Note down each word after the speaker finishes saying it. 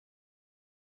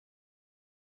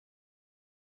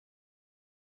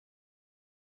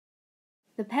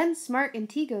The PennSMART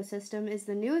Intego system is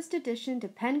the newest addition to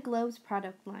Penn Globe's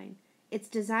product line. It's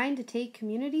designed to take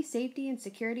community safety and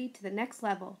security to the next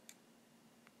level.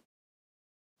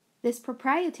 This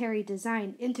proprietary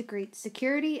design integrates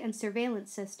security and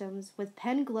surveillance systems with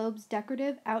Penn Globe's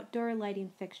decorative outdoor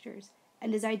lighting fixtures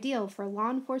and is ideal for law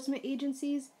enforcement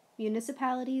agencies,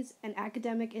 municipalities, and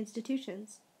academic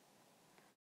institutions.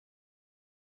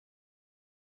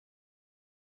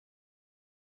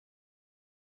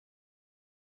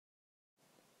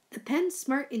 The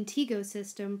PennSMART Intego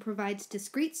system provides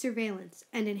discrete surveillance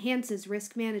and enhances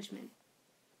risk management.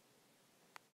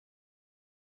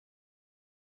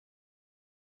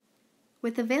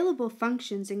 With available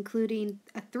functions including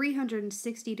a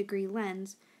 360-degree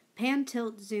lens,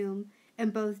 pan-tilt zoom,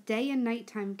 and both day and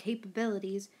nighttime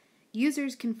capabilities,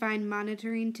 users can find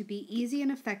monitoring to be easy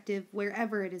and effective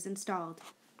wherever it is installed.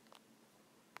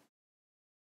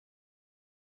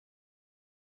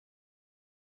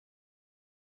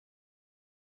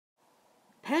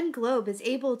 Penn Globe is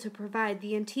able to provide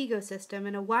the Intego system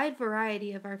in a wide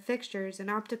variety of our fixtures and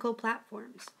optical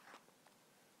platforms.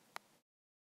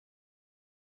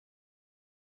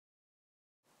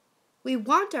 We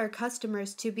want our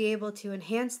customers to be able to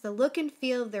enhance the look and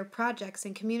feel of their projects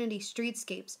and community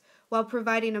streetscapes while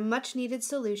providing a much-needed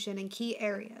solution in key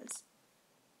areas.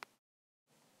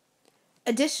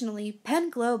 Additionally,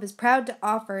 Penn Globe is proud to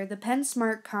offer the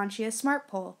PennSMART Conscia Smart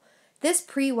Pole. This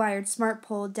pre-wired smart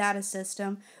pole data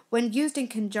system, when used in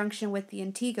conjunction with the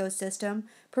Intego system,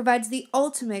 provides the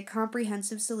ultimate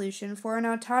comprehensive solution for an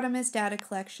autonomous data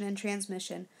collection and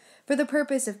transmission for the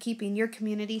purpose of keeping your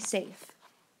community safe.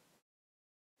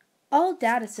 All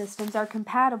data systems are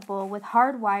compatible with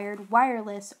hardwired,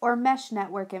 wireless, or mesh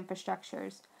network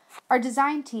infrastructures. Our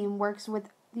design team works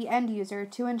with the end user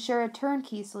to ensure a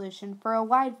turnkey solution for a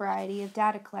wide variety of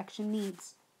data collection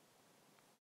needs.